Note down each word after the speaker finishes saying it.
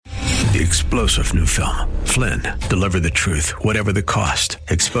The explosive new film, Flynn, deliver the truth, whatever the cost,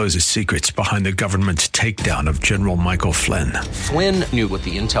 exposes secrets behind the government's takedown of General Michael Flynn. Flynn knew what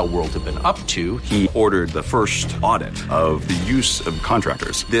the intel world had been up to. He ordered the first audit of the use of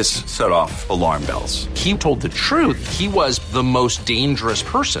contractors. This set off alarm bells. He told the truth. He was the most dangerous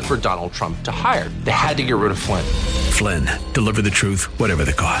person for Donald Trump to hire. They had to get rid of Flynn. Flynn, deliver the truth, whatever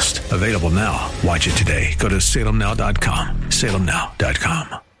the cost. Available now. Watch it today. Go to salemnow.com.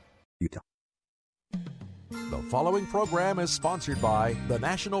 salemnow.com. Utah. The following program is sponsored by the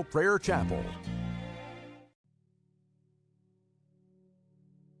National Prayer Chapel.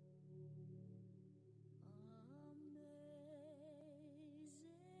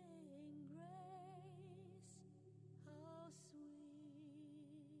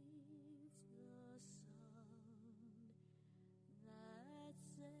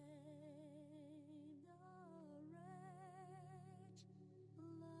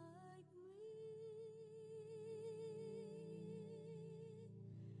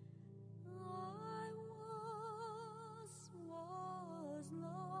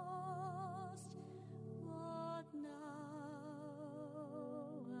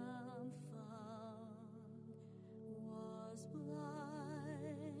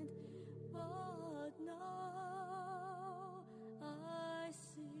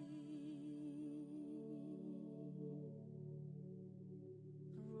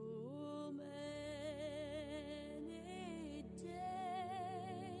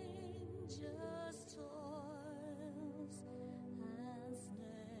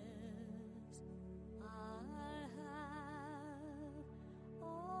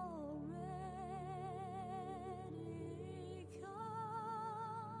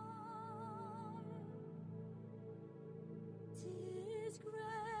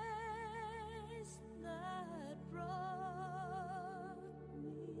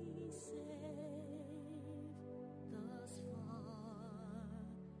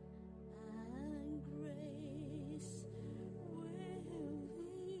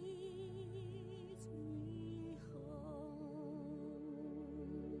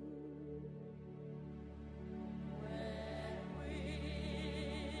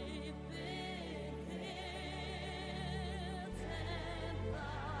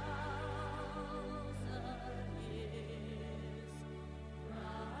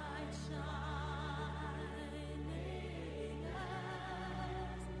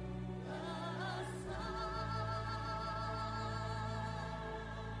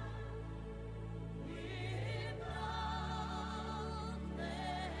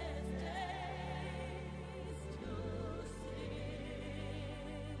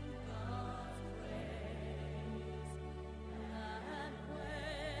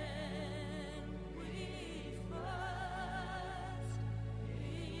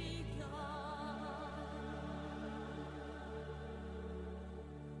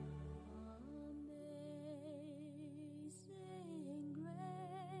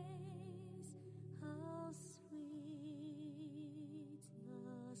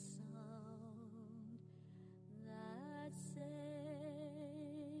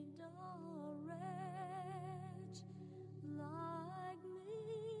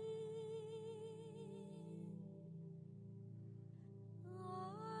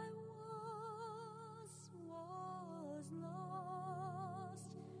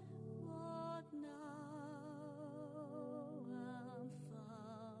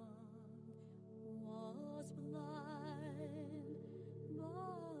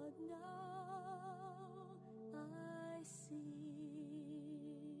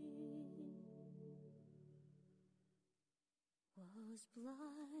 Was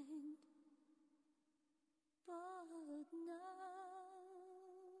blind, but now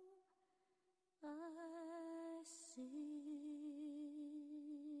I see.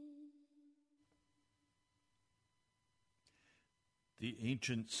 The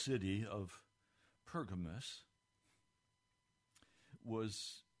ancient city of Pergamus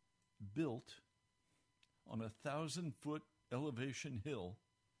was built on a 1,000-foot elevation hill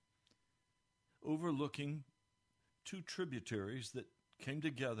overlooking two tributaries that came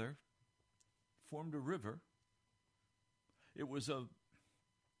together, formed a river. It was a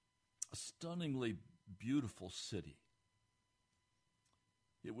stunningly beautiful city.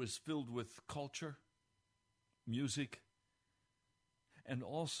 It was filled with culture, music, and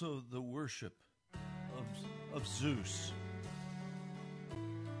also the worship of Zeus.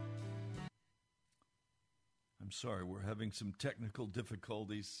 I'm sorry, we're having some technical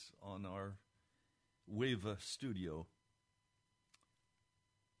difficulties on our Wava studio.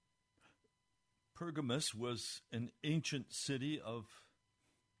 Pergamus was an ancient city of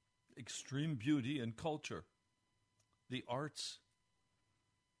extreme beauty and culture, the arts.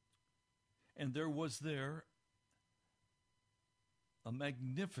 And there was there a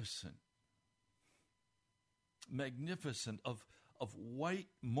magnificent of white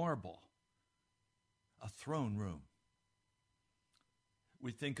marble, a throne room.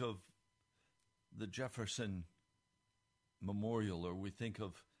 We think of the Jefferson Memorial, or we think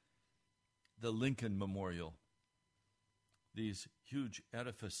of the Lincoln Memorial, these huge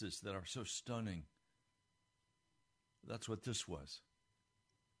edifices that are so stunning. That's what this was.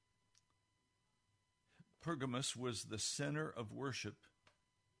 Pergamus was the center of worship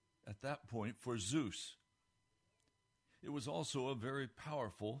at that point for Zeus. It was also a very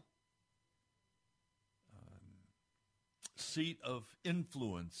powerful seat of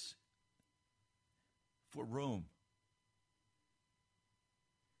influence for Rome.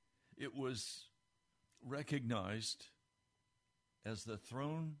 It was recognized as the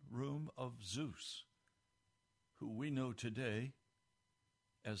throne room of Zeus, who we know today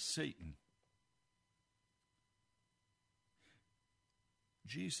as Satan.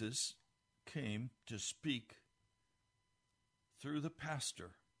 Jesus came to speak through the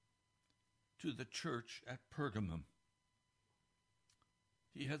pastor to the church at Pergamum.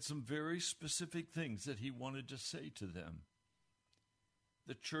 He had some very specific things that he wanted to say to them.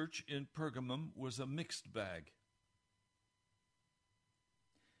 The church in Pergamum was a mixed bag.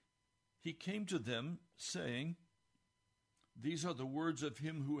 He came to them saying, "These are the words of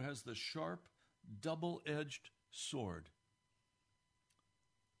him who has the sharp, double-edged sword."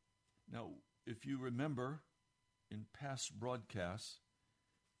 Now, if you remember in past broadcasts,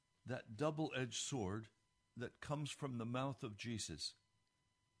 that double-edged sword that comes from the mouth of Jesus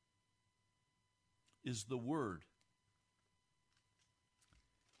is the Word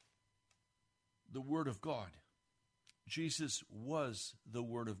of God. Jesus was the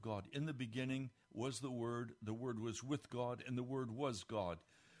Word of God. In the beginning was the Word was with God, and the Word was God.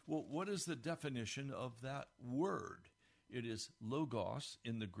 Well, what is the definition of that word? It is logos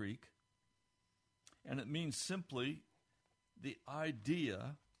in the Greek, and it means simply the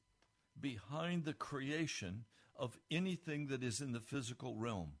idea behind the creation of anything that is in the physical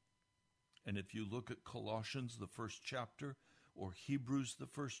realm. And if you look at Colossians, the first chapter, or Hebrews, the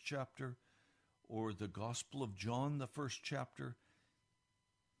first chapter, or the Gospel of John, the first chapter,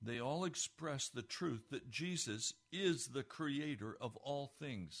 they all express the truth that Jesus is the creator of all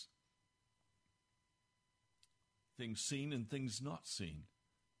things. Things seen and things not seen.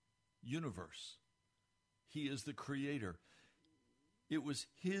 Universe. He is the creator. It was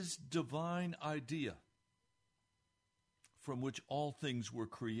his divine idea from which all things were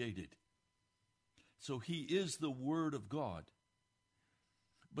created. So he is the Word of God.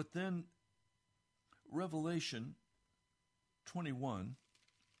 But then Revelation 21,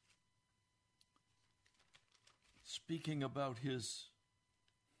 speaking about his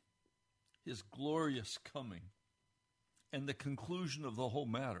glorious coming and the conclusion of the whole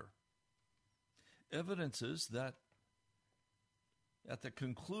matter, evidences that at the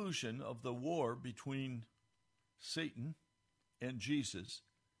conclusion of the war between Satan and Jesus,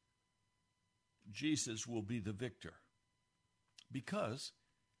 Jesus will be the victor because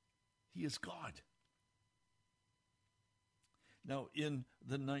he is God. Now, in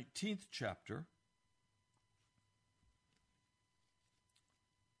the 19th chapter,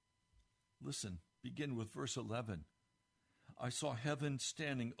 listen, begin with verse 11. I saw heaven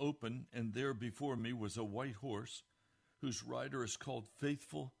standing open, and there before me was a white horse, whose rider is called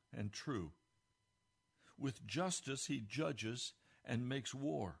Faithful and True. With justice he judges and makes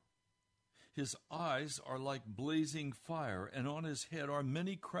war. His eyes are like blazing fire, and on his head are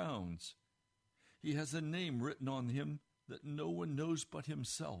many crowns. He has a name written on him that no one knows but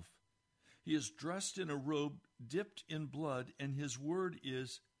himself. He is dressed in a robe dipped in blood, and his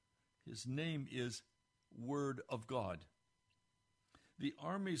name is Word of God. The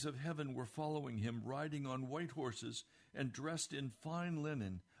armies of heaven were following him, riding on white horses and dressed in fine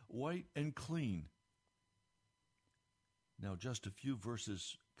linen, white and clean. Now, just a few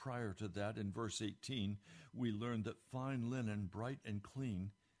verses prior to that, in verse 18, we learned that fine linen, bright and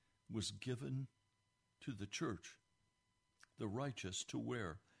clean, was given to the church, the righteous, to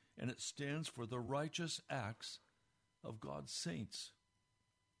wear, and it stands for the righteous acts of God's saints.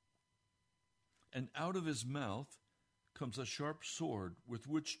 And out of his mouth comes a sharp sword with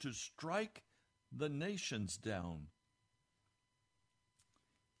which to strike the nations down.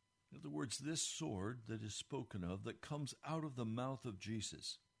 In other words, this sword that is spoken of, that comes out of the mouth of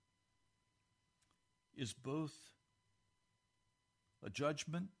Jesus, is both a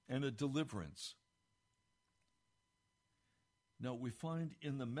judgment and a deliverance. Now, we find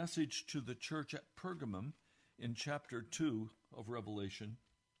in the message to the church at Pergamum in chapter 2 of Revelation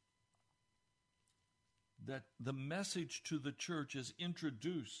that the message to the church is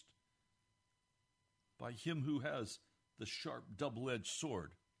introduced by him who has the sharp double-edged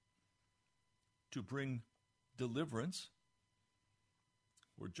sword to bring deliverance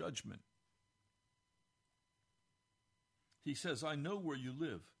or judgment. He says, I know where you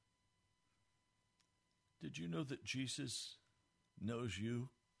live. Did you know that Jesus knows you?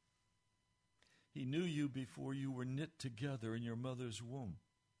 He knew you before you were knit together in your mother's womb.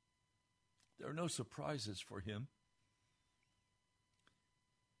 There are no surprises for him.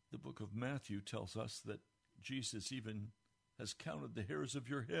 The book of Matthew tells us that Jesus even has counted the hairs of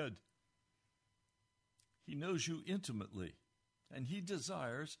your head. He knows you intimately, and he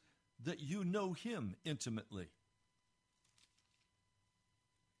desires that you know him intimately.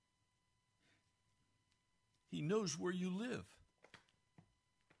 He knows where you live.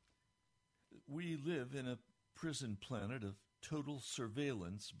 We live in a prison planet of total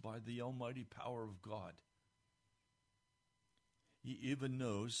surveillance by the almighty power of God. He even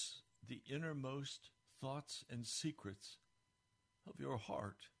knows the innermost thoughts and secrets of your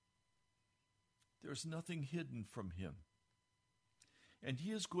heart. There's nothing hidden from him. And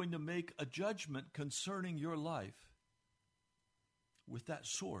he is going to make a judgment concerning your life with that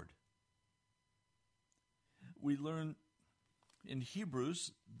sword. We learn in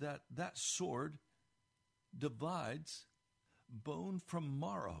Hebrews that that sword divides bone from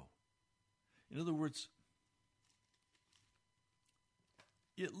marrow. In other words,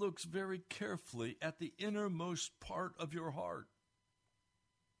 it looks very carefully at the innermost part of your heart.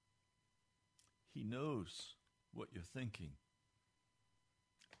 He knows what you're thinking,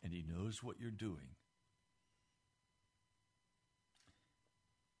 and he knows what you're doing.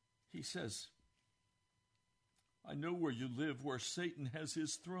 He says, I know where you live, where Satan has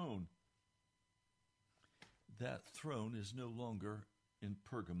his throne. That throne is no longer in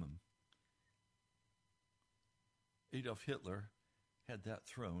Pergamum. Adolf Hitler had that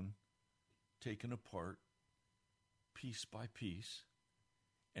throne taken apart piece by piece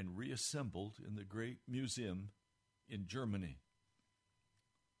and reassembled in the great museum in Germany.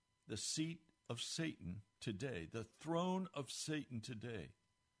 The seat of Satan today, the throne of Satan today,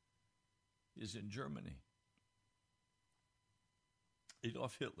 is in Germany.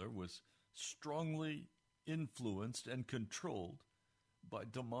 Adolf Hitler was strongly influenced and controlled by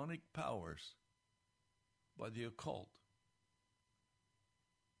demonic powers, by the occult.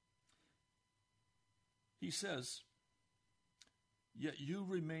 He says, yet you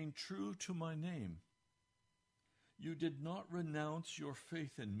remain true to my name. You did not renounce your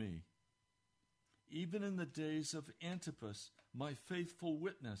faith in me, even in the days of Antipas, my faithful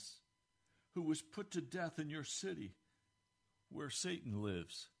witness, who was put to death in your city, where Satan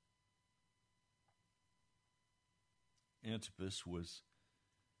lives. Antipas was,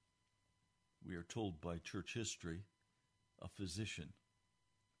 we are told by church history, a physician.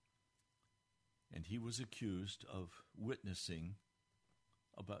 And he was accused of witnessing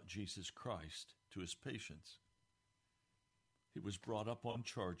about Jesus Christ to his patients. He was brought up on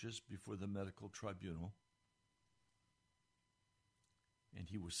charges before the medical tribunal, and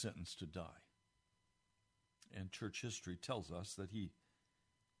he was sentenced to die. And church history tells us that he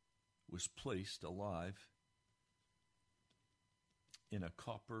was placed alive in a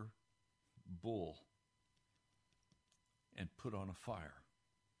copper bowl and put on a fire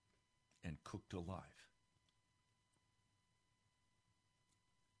and cooked alive.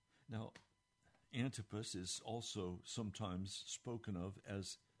 Now, Antipas is also sometimes spoken of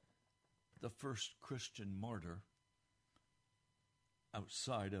as the first Christian martyr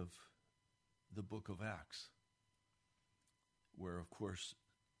outside of the book of Acts, where, of course,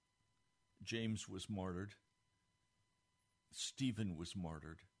 James was martyred, Stephen was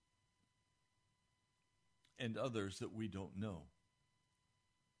martyred, and others that we don't know.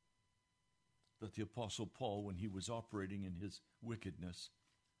 That the Apostle Paul, when he was operating in his wickedness,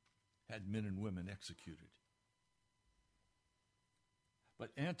 had men and women executed.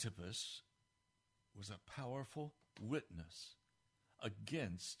 But Antipas was a powerful witness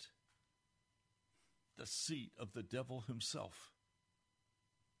against the seat of the devil himself.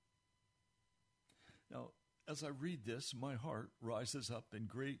 Now, as I read this, my heart rises up in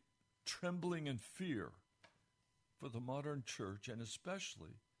great trembling and fear for the modern church, and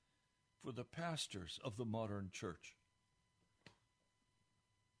especially for the pastors of the modern church.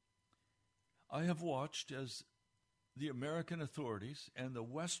 I have watched as the American authorities and the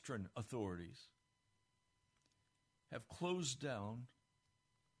Western authorities have closed down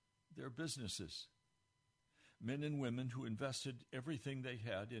their businesses. Men and women who invested everything they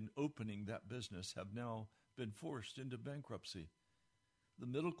had in opening that business have now been forced into bankruptcy. The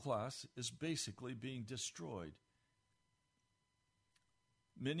middle class is basically being destroyed.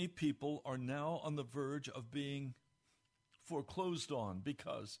 Many people are now on the verge of being foreclosed on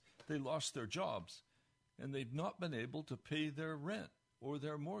because they lost their jobs and they've not been able to pay their rent or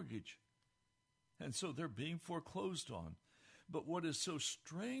their mortgage. And so they're being foreclosed on. But what is so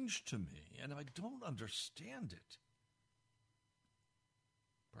strange to me, and I don't understand it,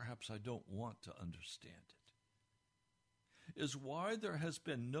 perhaps I don't want to understand it, is why there has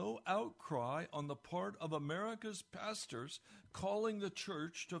been no outcry on the part of America's pastors calling the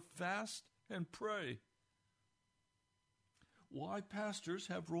church to fast and pray. Why pastors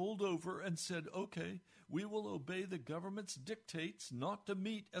have rolled over and said, okay, we will obey the government's dictates not to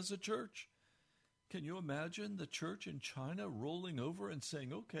meet as a church. Can you imagine the church in China rolling over and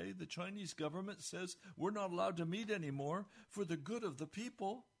saying, okay, the Chinese government says we're not allowed to meet anymore for the good of the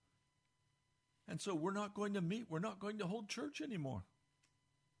people. And so we're not going to meet. We're not going to hold church anymore.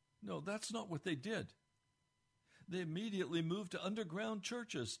 No, that's not what they did. They immediately moved to underground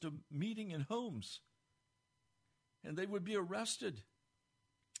churches, to meeting in homes. And they would be arrested.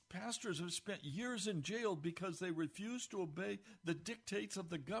 Pastors have spent years in jail because they refused to obey the dictates of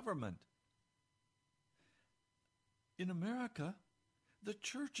the government. In America, the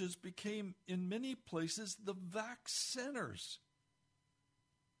churches became, in many places, the vax centers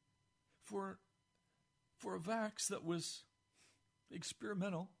for a vax that was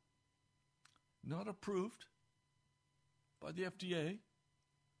experimental, not approved by the FDA,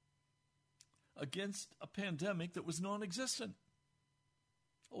 against a pandemic that was non-existent.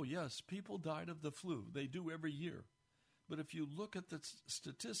 Oh yes, people died of the flu. They do every year. But if you look at the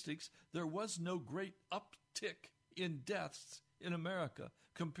statistics, there was no great uptick in deaths in America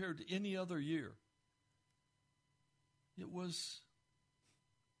compared to any other year. It was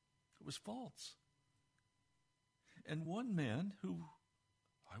false. And one man who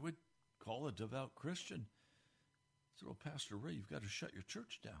I would call a devout Christian said, "Oh, Pastor Ray, you've got to shut your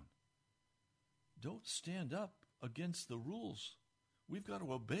church down. Don't stand up against the rules. We've got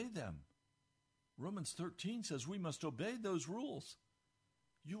to obey them. Romans 13 says we must obey those rules.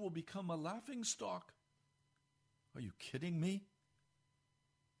 You will become a laughingstock." Are you kidding me?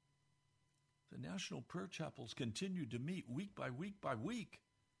 The National Prayer Chapels continue to meet week by week by week.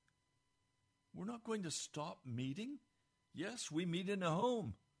 We're not going to stop meeting. Yes, we meet in a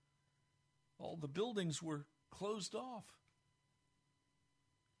home. All the buildings were closed off.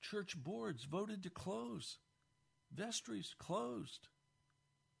 Church boards voted to close. Vestries closed.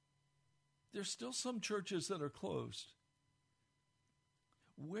 There's still some churches that are closed.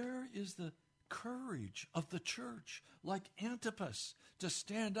 Where is the courage of the church, like Antipas, to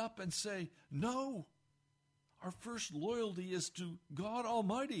stand up and say, no, our first loyalty is to God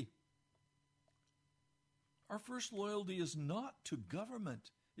Almighty. Our first loyalty is not to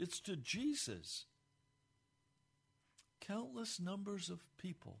government, it's to Jesus. Countless numbers of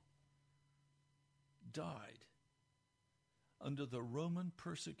people died under the Roman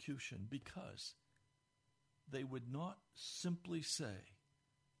persecution because they would not simply say,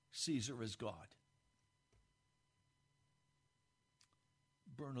 Caesar is God.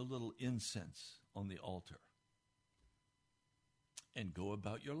 Burn a little incense on the altar and go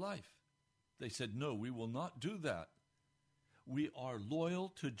about your life. They said, no, we will not do that. We are loyal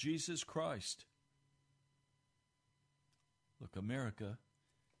to Jesus Christ. Look, America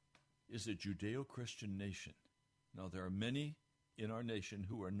is a Judeo-Christian nation. Now, there are many in our nation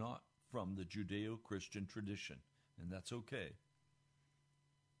who are not from the Judeo-Christian tradition, and that's okay.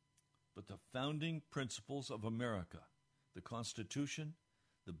 But the founding principles of America, the Constitution,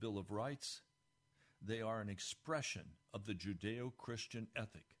 the Bill of Rights, they are an expression of the Judeo-Christian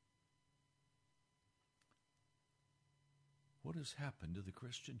ethic. What has happened to the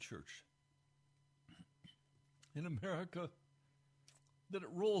Christian church in America that it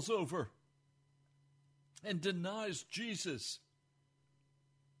rolls over and denies Jesus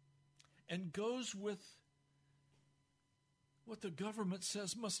and goes with what the government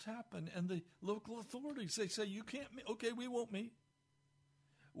says must happen, and the local authorities, they say, you can't meet. Okay, we won't meet.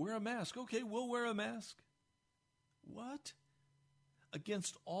 Wear a mask. Okay, we'll wear a mask. What?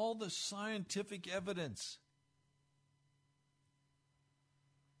 Against all the scientific evidence.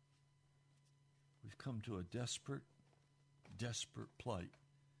 We've come to a desperate plight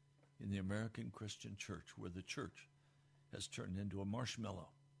in the American Christian church, where the church has turned into a marshmallow,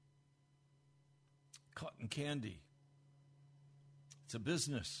 cotton candy. It's a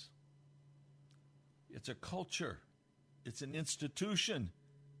business. It's a culture. It's an institution.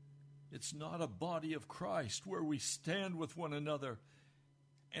 It's not a body of Christ where we stand with one another.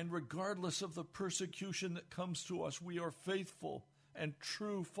 And regardless of the persecution that comes to us, we are faithful and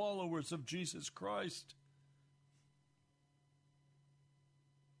true followers of Jesus Christ.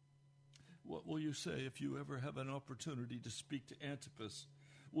 What will you say if you ever have an opportunity to speak to Antipas?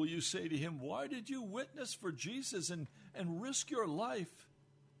 Will you say to him, why did you witness for Jesus and risk your life?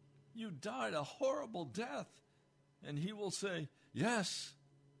 You died a horrible death. And he will say, yes,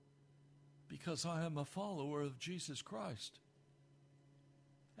 because I am a follower of Jesus Christ.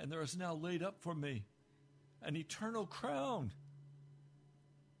 And there is now laid up for me an eternal crown,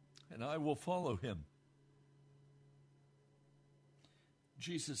 and I will follow him.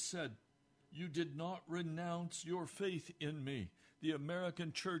 Jesus said, you did not renounce your faith in me. The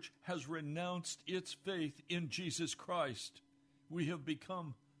American church has renounced its faith in Jesus Christ. We have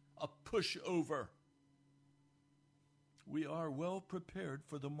become a pushover. We are well prepared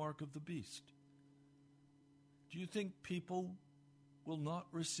for the mark of the beast. Do you think people will not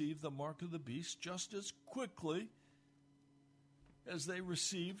receive the mark of the beast just as quickly as they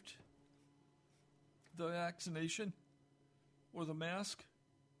received the vaccination or the mask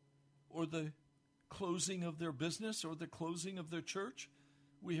or the closing of their business or the closing of their church?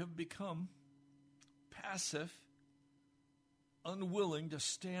 We have become passive, unwilling to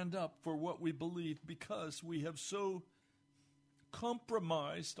stand up for what we believe because we have so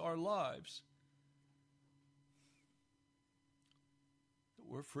compromised our lives that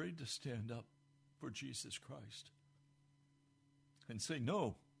we're afraid to stand up for Jesus Christ and say,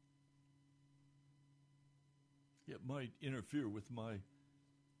 no, it might interfere with my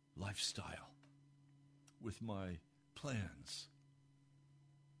lifestyle, with my plans.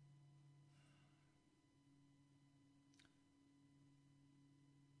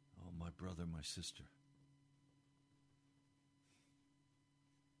 Oh, my brother, my sister,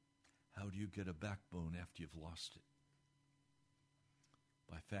 how do you get a backbone after you've lost it?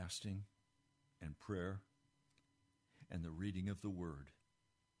 By fasting and prayer and the reading of the Word.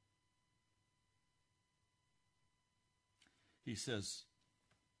 He says,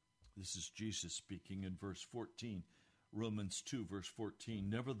 this is Jesus speaking in verse 14, Romans 2, verse 14,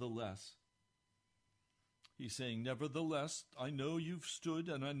 nevertheless, he's saying, nevertheless, I know you've stood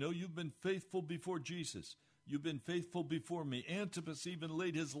and I know you've been faithful before Jesus. You've been faithful before me. Antipas even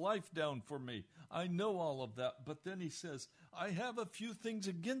laid his life down for me. I know all of that. But then he says, I have a few things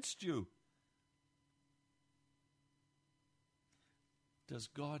against you. Does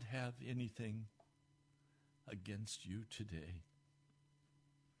God have anything against you today?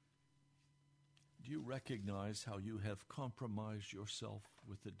 Do you recognize how you have compromised yourself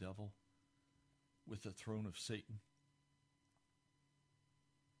with the devil, with the throne of Satan?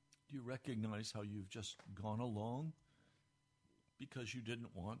 Do you recognize how you've just gone along because you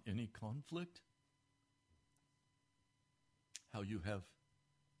didn't want any conflict? How you have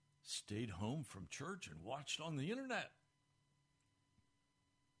stayed home from church and watched on the internet?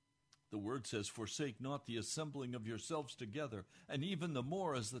 The word says, forsake not the assembling of yourselves together, and even the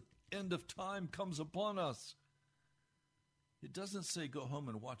more as the end of time comes upon us. It doesn't say go home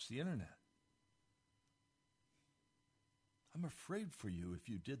and watch the internet. I'm afraid for you if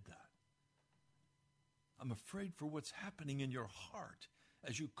you did that. I'm afraid for what's happening in your heart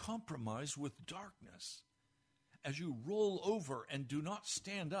as you compromise with darkness, as you roll over and do not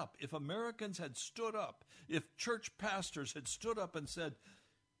stand up. If Americans had stood up, if church pastors had stood up and said,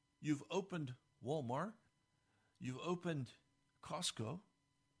 you've opened Walmart, you've opened Costco,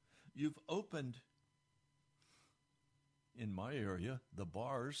 you've opened, in my area, the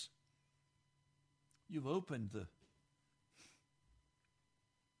bars, you've opened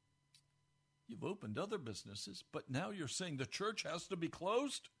other businesses, but now you're saying the church has to be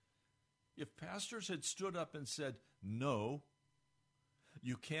closed? If pastors had stood up and said, no,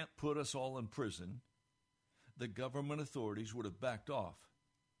 you can't put us all in prison, the government authorities would have backed off.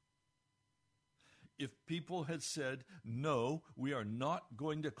 If people had said, no, we are not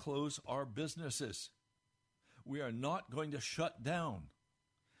going to close our businesses, we are not going to shut down,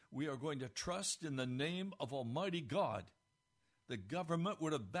 we are going to trust in the name of Almighty God, the government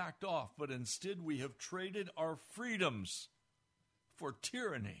would have backed off, but instead we have traded our freedoms for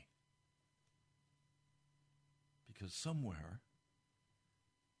tyranny. Because somewhere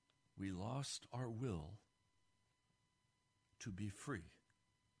we lost our will to be free.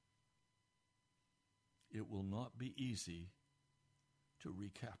 It will not be easy to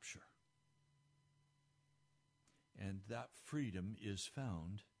recapture. And that freedom is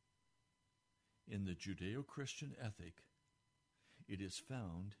found in the Judeo-Christian ethic. It is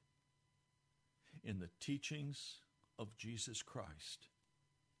found in the teachings of Jesus Christ.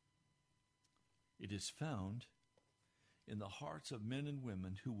 It is found in the hearts of men and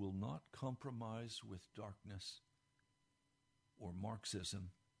women who will not compromise with darkness or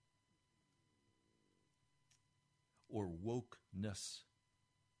Marxism or wokeness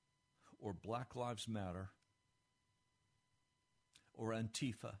or Black Lives Matter or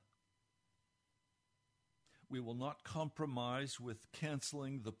Antifa. We will not compromise with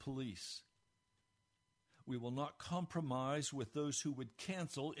canceling the police. We will not compromise with those who would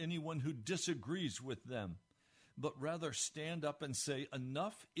cancel anyone who disagrees with them, but rather stand up and say,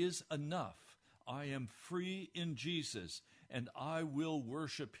 enough is enough. I am free in Jesus, and I will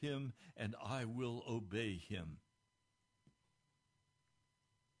worship him, and I will obey him.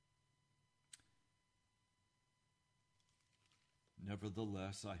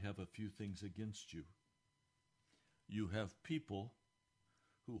 Nevertheless, I have a few things against you. You have people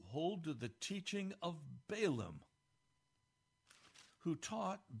who hold to the teaching of Balaam, who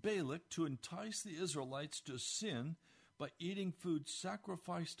taught Balak to entice the Israelites to sin by eating food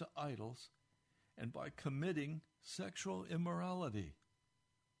sacrificed to idols and by committing sexual immorality.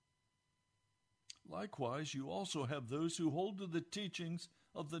 Likewise, you also have those who hold to the teachings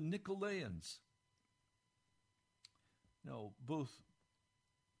of the Nicolaitans. Now, both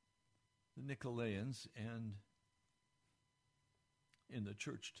the Nicolaitans and in the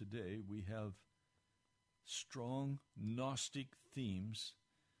church today, we have strong Gnostic themes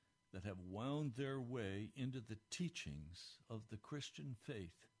that have wound their way into the teachings of the Christian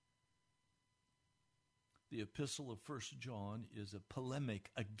faith. The epistle of 1 John is a polemic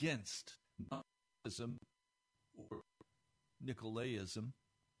against Gnosticism or Nicolaism.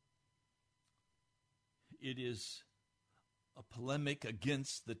 It is a polemic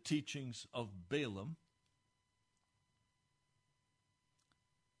against the teachings of Balaam.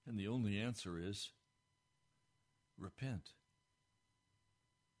 And the only answer is repent.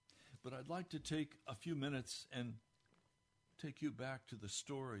 But I'd like to take a few minutes and take you back to the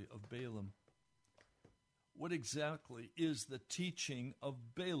story of Balaam. What exactly is the teaching of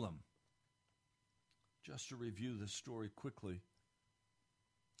Balaam? Just to review the story quickly.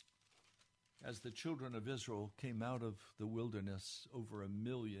 As the children of Israel came out of the wilderness, over 1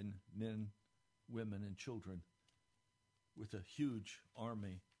 million men, women, and children, with a huge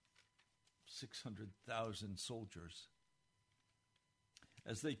army, 600,000 soldiers.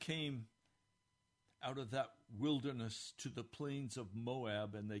 As they came out of that wilderness to the plains of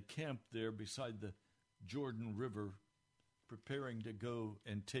Moab, and they camped there beside the Jordan River, preparing to go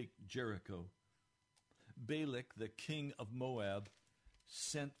and take Jericho, Balak, the king of Moab,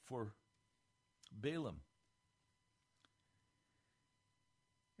 sent for Balaam.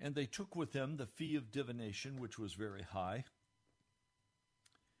 And they took with them the fee of divination, which was very high.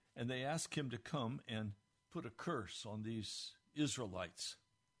 And they asked him to come and put a curse on these Israelites.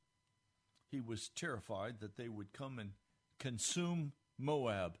 He was terrified that they would come and consume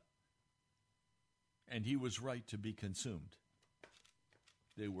Moab. And he was right to be consumed.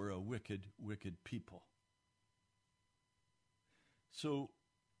 They were a wicked, wicked people. So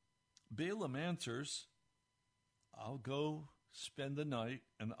Balaam answers, I'll go spend the night,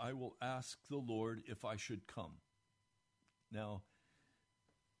 and I will ask the Lord if I should come. Now,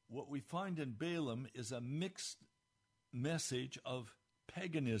 what we find in Balaam is a mixed message of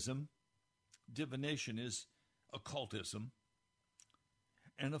paganism, divination is occultism,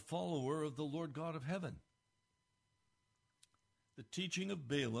 and a follower of the Lord God of heaven. The teaching of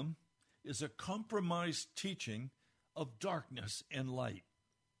Balaam is a compromised teaching of darkness and light.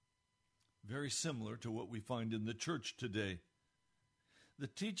 Very similar to what we find in the church today. The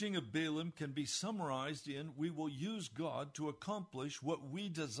teaching of Balaam can be summarized in, we will use God to accomplish what we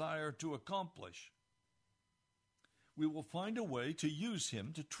desire to accomplish. We will find a way to use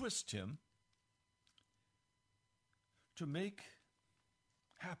him, to twist him, to make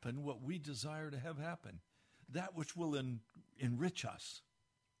happen what we desire to have happen. That which will enrich us,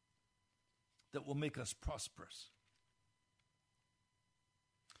 that will make us prosperous.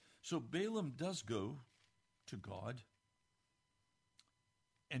 So Balaam does go to God,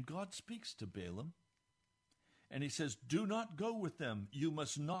 and God speaks to Balaam, and he says, do not go with them. You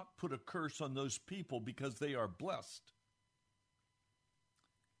must not put a curse on those people because they are blessed.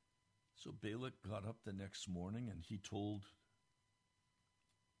 So Balak got up the next morning, and he told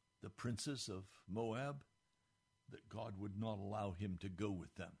the princes of Moab that God would not allow him to go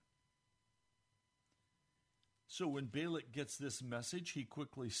with them. So when Balak gets this message, he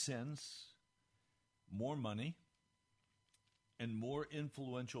quickly sends more money and more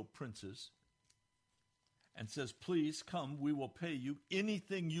influential princes and says, please come, we will pay you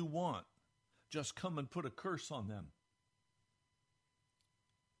anything you want. Just come and put a curse on them.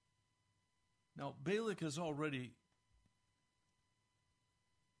 Now, Balak is already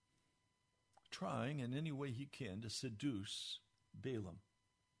trying in any way he can to seduce Balaam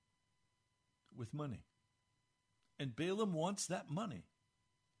with money. And Balaam wants that money.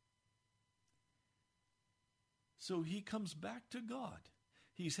 So he comes back to God.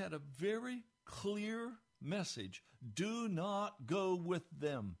 He's had a very clear message. Do not go with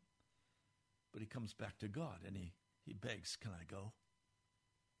them. But he comes back to God and he begs, can I go?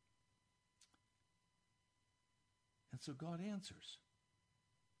 And so God answers.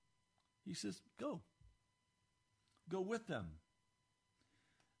 He says, go. Go with them.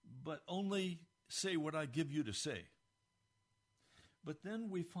 But only say what I give you to say. But then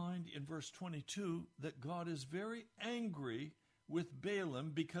we find in verse 22 that God is very angry with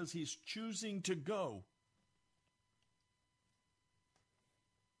Balaam because he's choosing to go.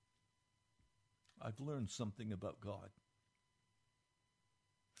 I've learned something about God.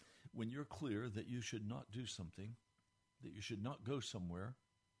 When you're clear that you should not do something, that you should not go somewhere,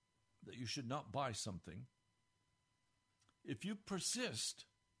 that you should not buy something, if you persist,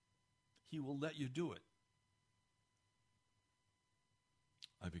 he will let you do it.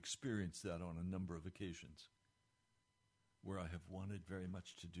 I've experienced that on a number of occasions where I have wanted very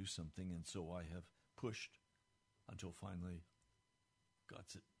much to do something, and so I have pushed until finally God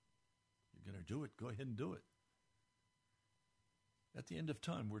said, you're going to do it, go ahead and do it. At the end of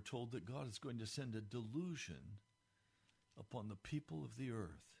time, we're told that God is going to send a delusion upon the people of the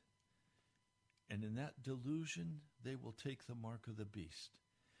earth. And in that delusion, they will take the mark of the beast.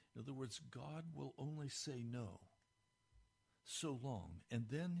 In other words, God will only say no so long. And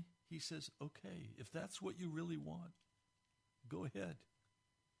then he says, okay, if that's what you really want, go ahead.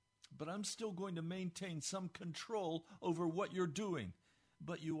 But I'm still going to maintain some control over what you're doing.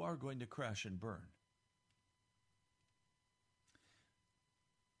 But you are going to crash and burn.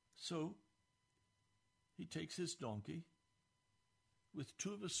 So he takes his donkey with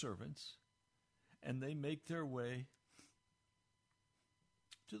two of his servants, and they make their way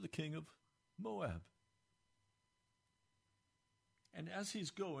to the king of Moab. And as he's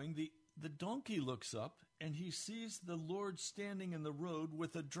going, the donkey looks up, and he sees the Lord standing in the road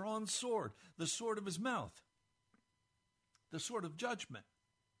with a drawn sword, the sword of his mouth, the sword of judgment.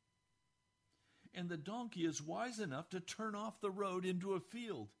 And the donkey is wise enough to turn off the road into a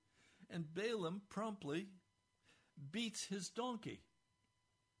field. And Balaam promptly beats his donkey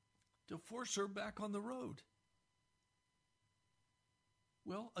to force her back on the road.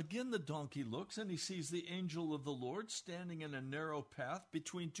 Well, again the donkey looks, and he sees the angel of the Lord standing in a narrow path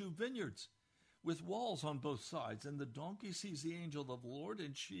between two vineyards with walls on both sides. And the donkey sees the angel of the Lord,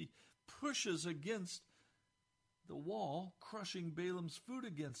 and she pushes against the wall, crushing Balaam's foot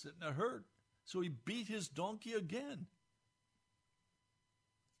against it, and it hurt. So he beat his donkey again.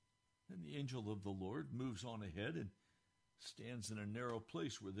 Then the angel of the Lord moves on ahead and stands in a narrow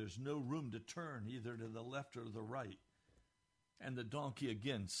place where there's no room to turn either to the left or the right. And the donkey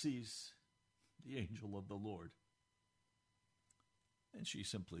again sees the angel of the Lord. And she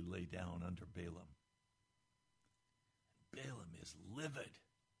simply lay down under Balaam. Balaam is livid.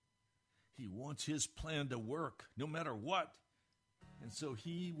 He wants his plan to work no matter what. And so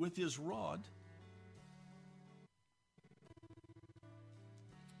he, with his rod,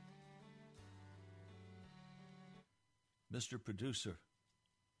 Mr. Producer.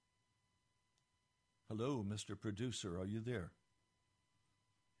 Hello, Mr. Producer, are you there?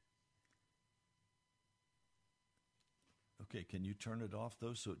 Okay, can you turn it off,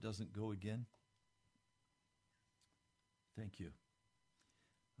 though, so it doesn't go again? Thank you.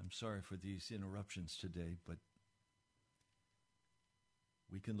 I'm sorry for these interruptions today, but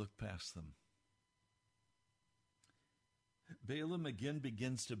we can look past them. Balaam again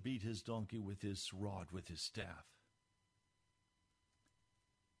begins to beat his donkey with his rod, with his staff.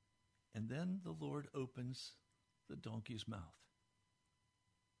 And then the Lord opens the donkey's mouth.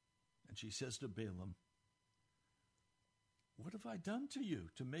 And she says to Balaam, what have I done to you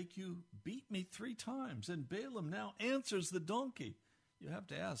to make you beat me 3 times? And Balaam now answers the donkey. You have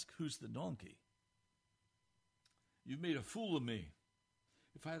to ask, who's the donkey? You've made a fool of me.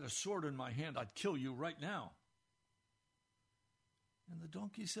 If I had a sword in my hand, I'd kill you right now. And the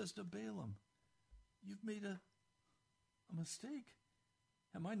donkey says to Balaam, you've made a mistake.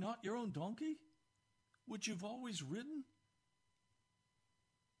 Am I not your own donkey, which you've always ridden?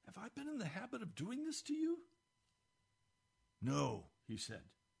 Have I been in the habit of doing this to you? No, he said.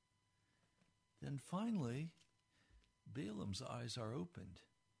 Then finally, Balaam's eyes are opened,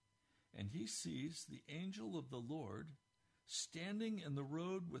 and he sees the angel of the Lord standing in the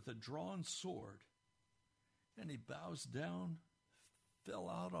road with a drawn sword, and he bows down fell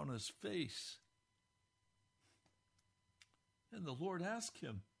out on his face. And the Lord asked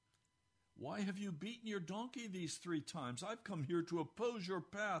him, "Why have you beaten your donkey these 3 times? I've come here to oppose your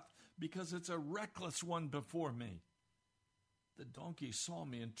path because it's a reckless one before me." The donkey saw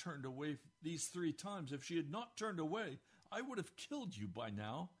me and turned away these 3 times. If she had not turned away, I would have killed you by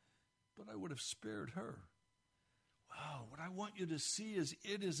now, but I would have spared her. Wow, what I want you to see is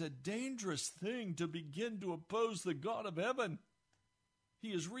it is a dangerous thing to begin to oppose the God of heaven.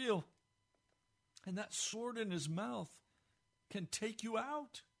 He is real. And that sword in his mouth can take you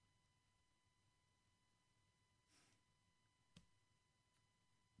out.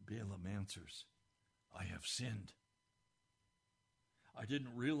 Balaam answers, "I have sinned. I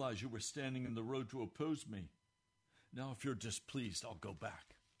didn't realize you were standing in the road to oppose me. Now, if you're displeased, I'll go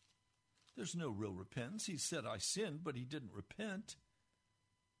back." There's no real repentance. He said, "I sinned," but he didn't repent.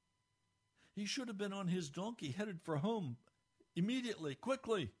 He should have been on his donkey, headed for home, immediately,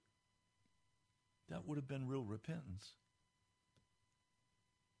 quickly. That would have been real repentance.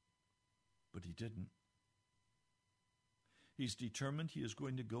 But he didn't. He's determined he is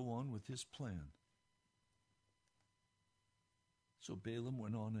going to go on with his plan. So Balaam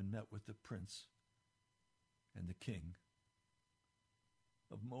went on and met with the prince and the king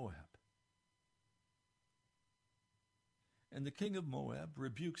of Moab. And the king of Moab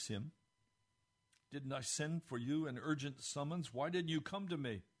rebukes him. "Didn't I send for you an urgent summons? Why didn't you come to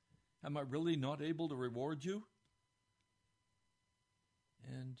me? Am I really not able to reward you?"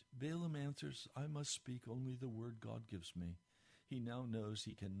 And Balaam answers, "I must speak only the word God gives me." He now knows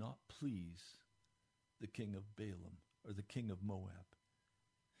he cannot please the king of Balaam, or the king of Moab.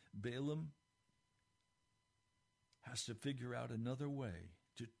 Balaam has to figure out another way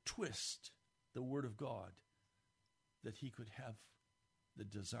to twist the word of God that he could have the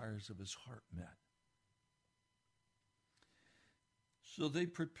desires of his heart met. So they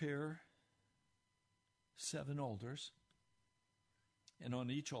prepare 7 altars, and on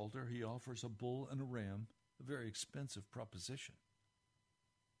each altar he offers a bull and a ram, a very expensive proposition.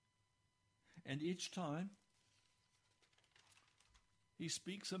 And each time he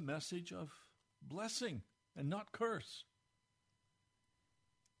speaks a message of blessing and not curse.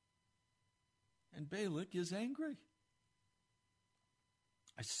 And Balak is angry.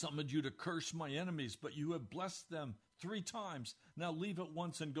 "I summoned you to curse my enemies, but you have blessed them 3 times. Now leave at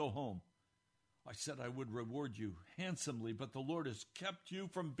once and go home. I said I would reward you handsomely, but the Lord has kept you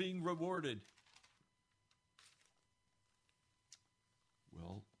from being rewarded."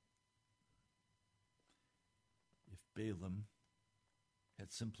 Well, if Balaam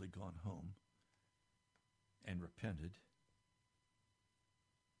had simply gone home and repented,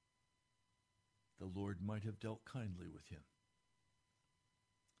 the Lord might have dealt kindly with him.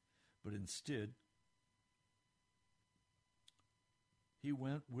 But instead, he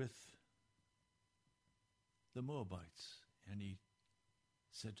went with the Moabites, and he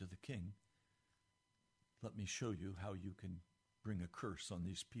said to the king, "Let me show you how you can bring a curse on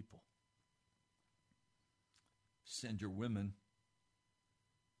these people. Send your women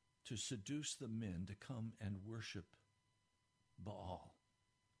to seduce the men to come and worship Baal."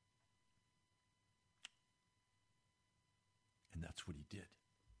 And that's what he did.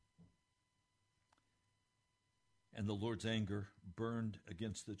 And the Lord's anger burned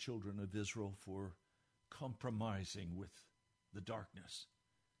against the children of Israel for compromising with the darkness.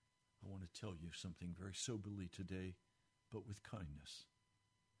 I want to tell you something very soberly today, but with kindness.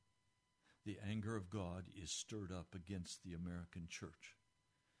 The anger of God is stirred up against the American church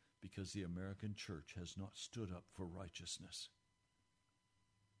because the American church has not stood up for righteousness.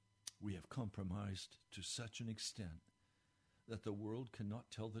 We have compromised to such an extent that the world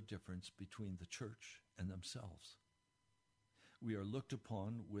cannot tell the difference between the church and themselves. We are looked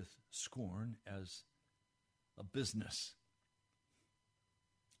upon with scorn as a business,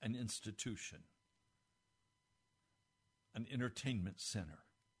 an institution, an entertainment center.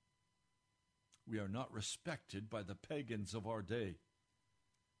 We are not respected by the pagans of our day.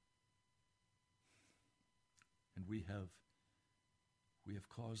 And we have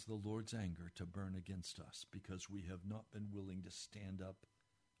caused the Lord's anger to burn against us because we have not been willing to stand up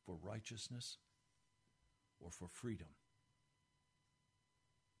for righteousness or for freedom.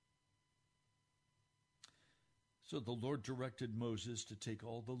 So the Lord directed Moses to take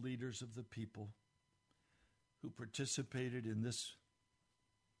all the leaders of the people who participated in this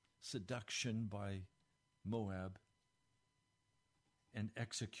seduction by Moab and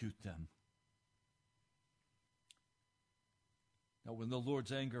execute them. Now, when the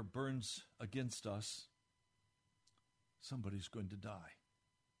Lord's anger burns against us, somebody's going to die.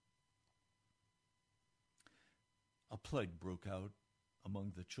 A plague broke out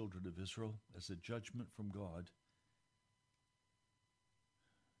among the children of Israel as a judgment from God.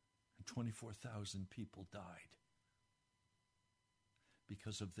 And 24,000 people died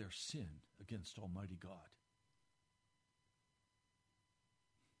because of their sin against Almighty God.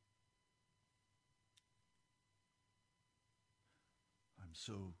 I'm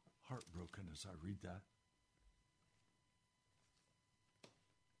so heartbroken as I read that.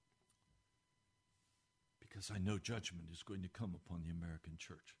 Because I know judgment is going to come upon the American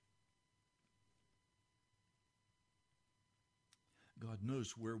church. God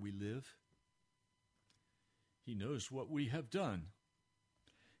knows where we live. He knows what we have done.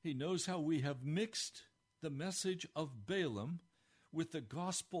 He knows how we have mixed the message of Balaam with the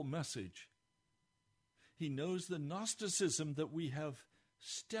gospel message. He knows the Gnosticism that we have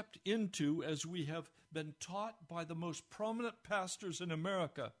stepped into as we have been taught by the most prominent pastors in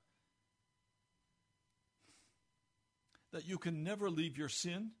America. That you can never leave your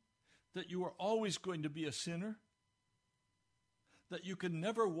sin, that you are always going to be a sinner, that you can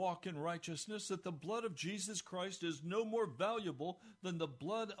never walk in righteousness, that the blood of Jesus Christ is no more valuable than the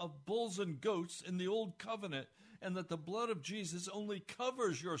blood of bulls and goats in the old covenant, and that the blood of Jesus only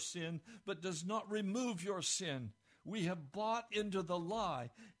covers your sin but does not remove your sin. We have bought into the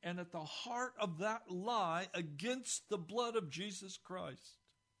lie, and at the heart of that lie against the blood of Jesus Christ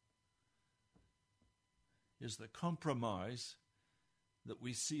is the compromise that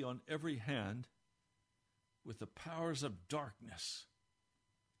we see on every hand with the powers of darkness,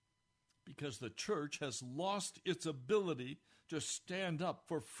 because the church has lost its ability to stand up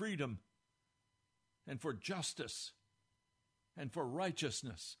for freedom and for justice and for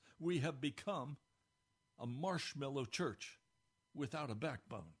righteousness. We have become a marshmallow church without a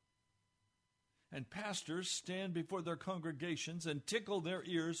backbone. And pastors stand before their congregations and tickle their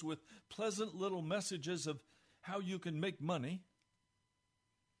ears with pleasant little messages of how you can make money,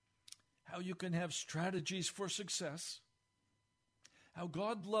 how you can have strategies for success, how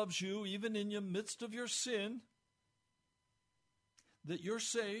God loves you even in the midst of your sin, that you're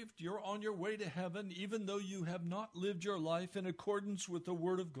saved, you're on your way to heaven, even though you have not lived your life in accordance with the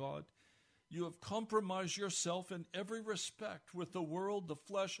Word of God. You have compromised yourself in every respect with the world, the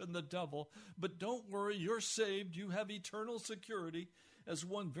flesh, and the devil. But don't worry, you're saved. You have eternal security, as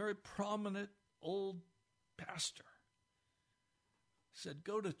one very prominent old pastor said,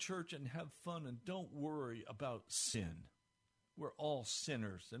 go to church and have fun and don't worry about sin. We're all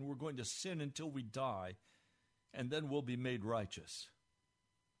sinners, and we're going to sin until we die, and then we'll be made righteous.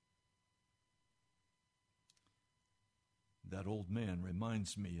 That old man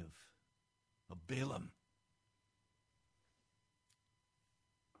reminds me of Balaam.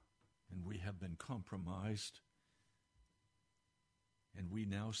 And we have been compromised. And we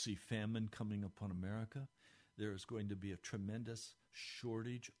now see famine coming upon America. There is going to be a tremendous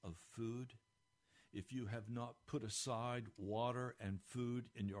shortage of food. If you have not put aside water and food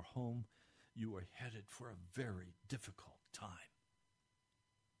in your home, you are headed for a very difficult time.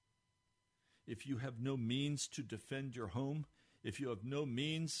 If you have no means to defend your home, if you have no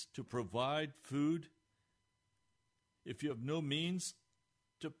means to provide food, if you have no means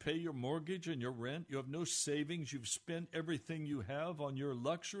to pay your mortgage and your rent, you have no savings, you've spent everything you have on your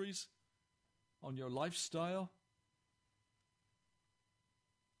luxuries, on your lifestyle,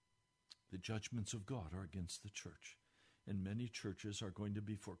 the judgments of God are against the church. And many churches are going to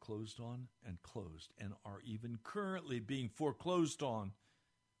be foreclosed on and closed, and are even currently being foreclosed on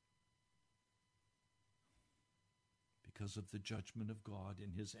because of the judgment of God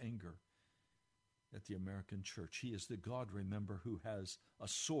in his anger at the American church. He is the God, remember, who has a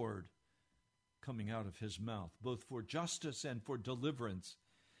sword coming out of his mouth, both for justice and for deliverance.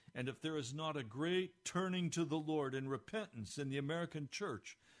 And if there is not a great turning to the Lord and repentance in the American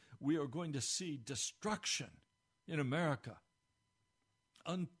church, we are going to see destruction in America,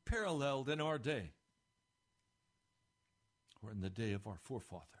 unparalleled in our day or in the day of our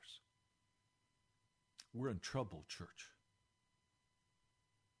forefathers. We're in trouble, church.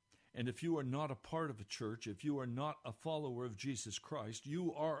 And if you are not a part of a church, if you are not a follower of Jesus Christ,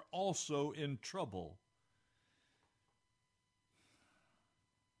 you are also in trouble.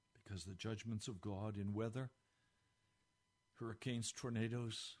 Because the judgments of God in weather, hurricanes,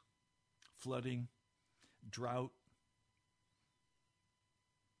 tornadoes, flooding, drought,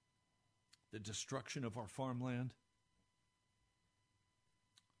 the destruction of our farmland,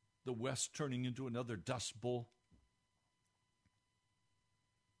 the West turning into another dust bowl,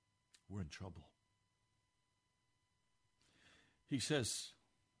 we're in trouble. He says,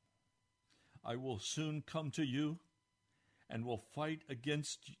 I will soon come to you and will fight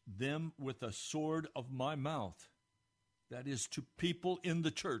against them with the sword of my mouth. That is, to people in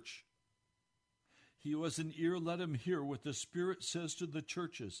the church. He who has an ear, let him hear what the Spirit says to the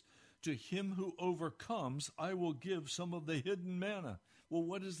churches. To him who overcomes, I will give some of the hidden manna. Well,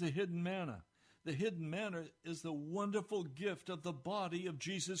 what is the hidden manna? The hidden manna is the wonderful gift of the body of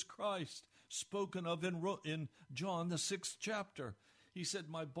Jesus Christ, spoken of in John, the 6th chapter. He said,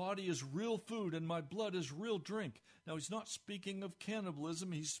 my body is real food and my blood is real drink. Now, he's not speaking of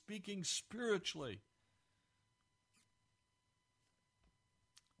cannibalism. He's speaking spiritually.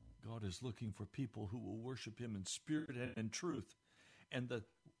 God is looking for people who will worship him in spirit and truth. And the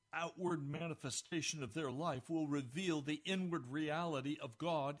outward manifestation of their life will reveal the inward reality of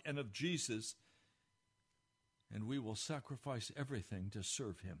God and of Jesus. And we will sacrifice everything to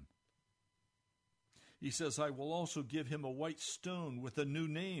serve him. He says, I will also give him a white stone with a new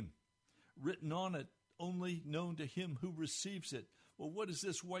name written on it, only known to him who receives it. Well, what is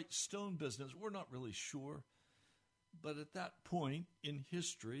this white stone business? We're not really sure. But at that point in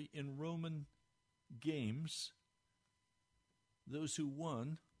history, in Roman games, those who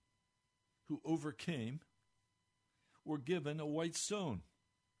won, who overcame, were given a white stone.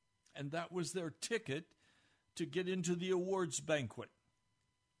 And that was their ticket to get into the awards banquet.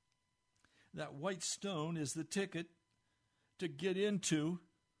 That white stone is the ticket to get into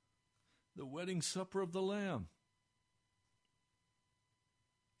the wedding supper of the Lamb.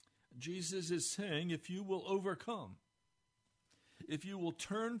 Jesus is saying, if you will overcome, if you will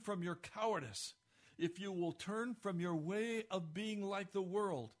turn from your cowardice, if you will turn from your way of being like the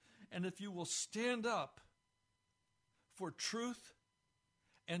world, and if you will stand up for truth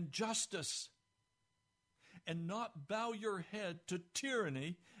and justice and not bow your head to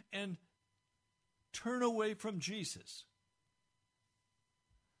tyranny and turn away from Jesus,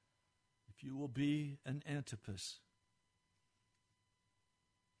 if you will be an Antipas,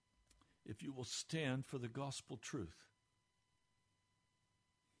 if you will stand for the gospel truth,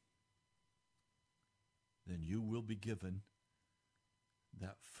 then you will be given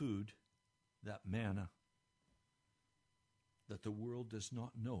that food, that manna that the world does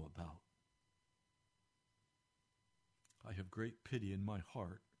not know about. I have great pity in my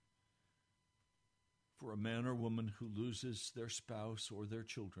heart for a man or woman who loses their spouse or their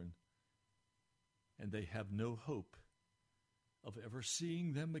children, and they have no hope of ever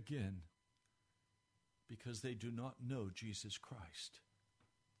seeing them again because they do not know Jesus Christ.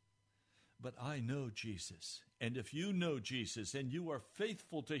 But I know Jesus, and if you know Jesus and you are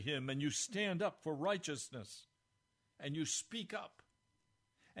faithful to him and you stand up for righteousness and you speak up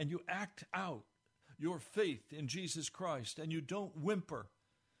and you act out your faith in Jesus Christ and you don't whimper,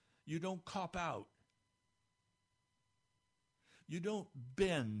 you don't cop out, you don't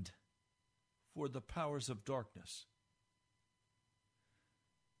bend for the powers of darkness,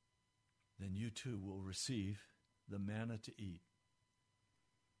 then you too will receive the manna to eat.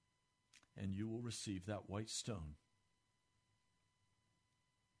 And you will receive that white stone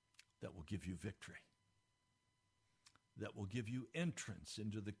that will give you victory, that will give you entrance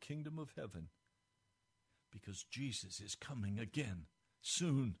into the kingdom of heaven, because Jesus is coming again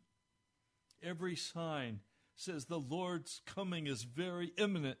soon. Every sign says the Lord's coming is very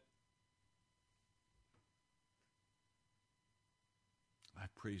imminent. I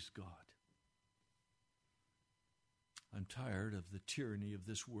praise God. I'm tired of the tyranny of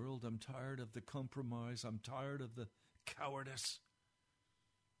this world. I'm tired of the compromise. I'm tired of the cowardice.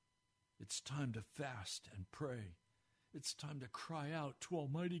 It's time to fast and pray. It's time to cry out to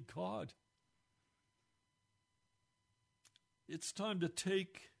Almighty God. It's time to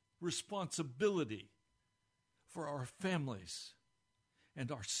take responsibility for our families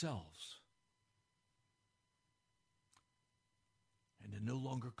and ourselves, and to no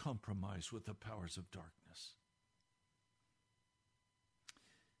longer compromise with the powers of darkness.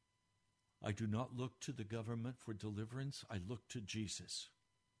 I do not look to the government for deliverance. I look to Jesus.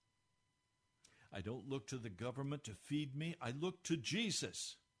 I don't look to the government to feed me. I look to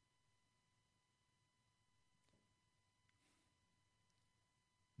Jesus.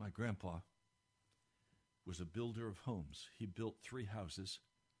 My grandpa was a builder of homes. He built 3 houses.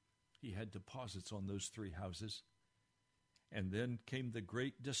 He had deposits on those 3 houses. And then came the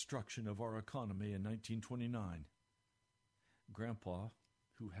great destruction of our economy in 1929. Grandpa,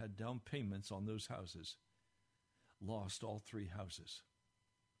 who had down payments on those houses, lost all 3 houses.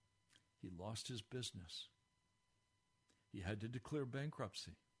 He lost his business. He had to declare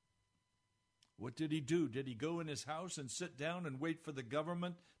bankruptcy. What did he do? Did he go in his house and sit down and wait for the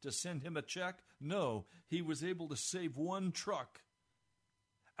government to send him a check? No, he was able to save 1 truck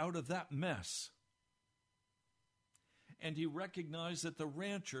out of that mess. And he recognized that the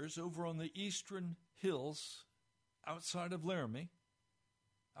ranchers over on the eastern hills outside of Laramie,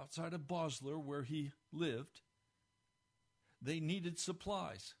 outside of Bosler, where he lived. They needed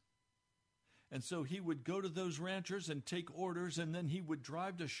supplies. And so he would go to those ranchers and take orders, and then he would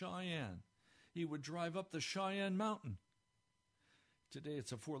drive to Cheyenne. He would drive up the Cheyenne Mountain. Today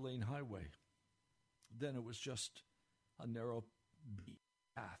it's a 4-lane highway. Then it was just a narrow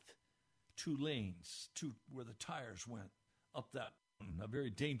path, 2 lanes, where the tires went up that mountain. A very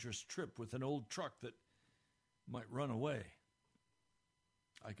dangerous trip with an old truck that might run away.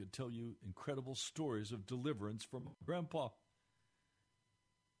 I could tell you incredible stories of deliverance from Grandpa.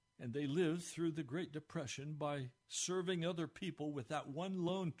 And they lived through the Great Depression by serving other people with that one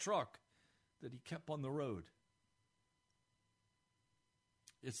lone truck that he kept on the road.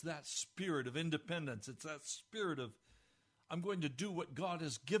 It's that spirit of independence. It's that spirit of, I'm going to do what God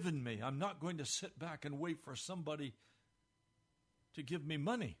has given me. I'm not going to sit back and wait for somebody to give me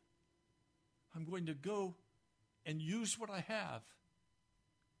money. I'm going to go and use what I have.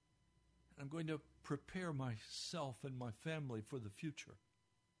 I'm going to prepare myself and my family for the future.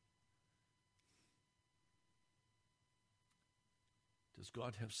 Does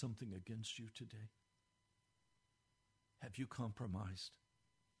God have something against you today? Have you compromised?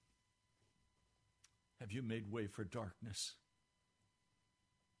 Have you made way for darkness?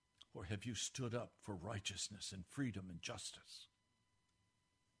 Or have you stood up for righteousness and freedom and justice?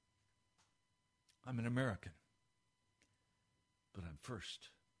 I'm an American, but I'm first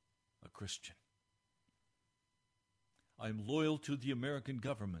a Christian. I'm loyal to the American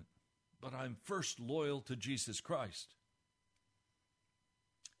government, but I'm first loyal to Jesus Christ.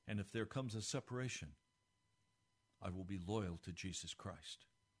 And if there comes a separation, I will be loyal to Jesus Christ.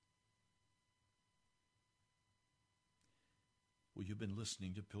 Well, you've been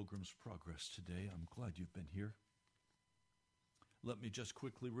listening to Pilgrim's Progress today. I'm glad you've been here. Let me just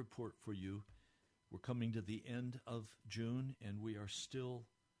quickly report for you. We're coming to the end of June, and we are still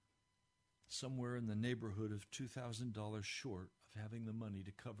somewhere in the neighborhood of $2,000 short of having the money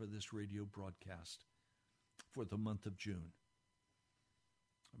to cover this radio broadcast for the month of June.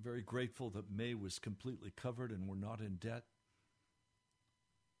 I'm very grateful that May was completely covered and we're not in debt.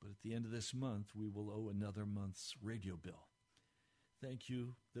 But at the end of this month, we will owe another month's radio bill. Thank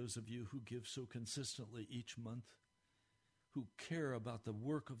you, those of you who give so consistently each month, who care about the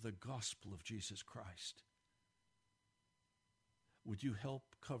work of the gospel of Jesus Christ. Would you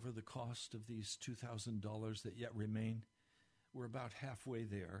help cover the cost of these $2,000 that yet remain? We're about halfway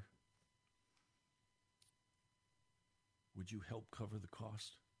there. Would you help cover the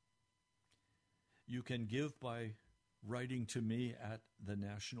cost? You can give by writing to me at the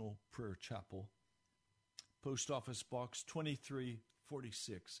National Prayer Chapel, Post Office Box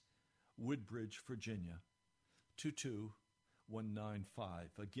 2346, Woodbridge, Virginia,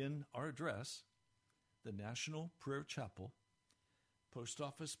 22195. Again, our address, the National Prayer Chapel, Post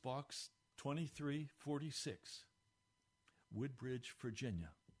Office Box 2346, Woodbridge,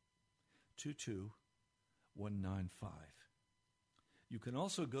 Virginia, 22195. You can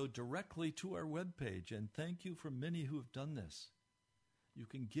also go directly to our webpage, and thank you for many who have done this. You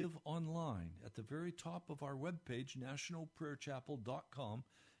can give online. At the very top of our webpage, nationalprayerchapel.com,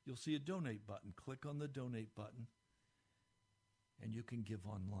 you'll see a donate button. Click on the donate button, and you can give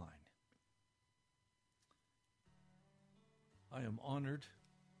online. I am honored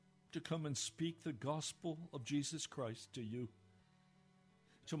to come and speak the gospel of Jesus Christ to you.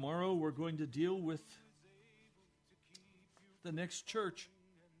 Tomorrow we're going to deal with the next church,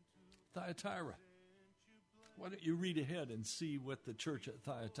 Thyatira. Why don't you read ahead and see what the church at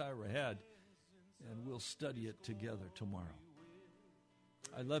Thyatira had, and we'll study it together tomorrow.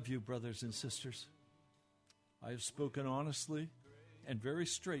 I love you, brothers and sisters. I have spoken honestly and very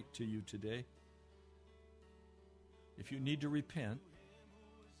straight to you today. If you need to repent,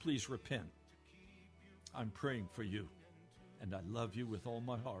 please repent. I'm praying for you, and I love you with all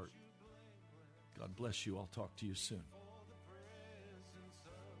my heart. God bless you. I'll talk to you soon.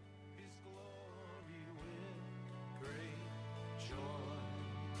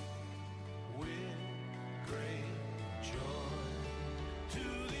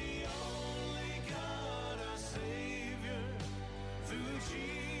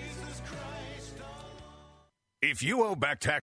 If you owe back tax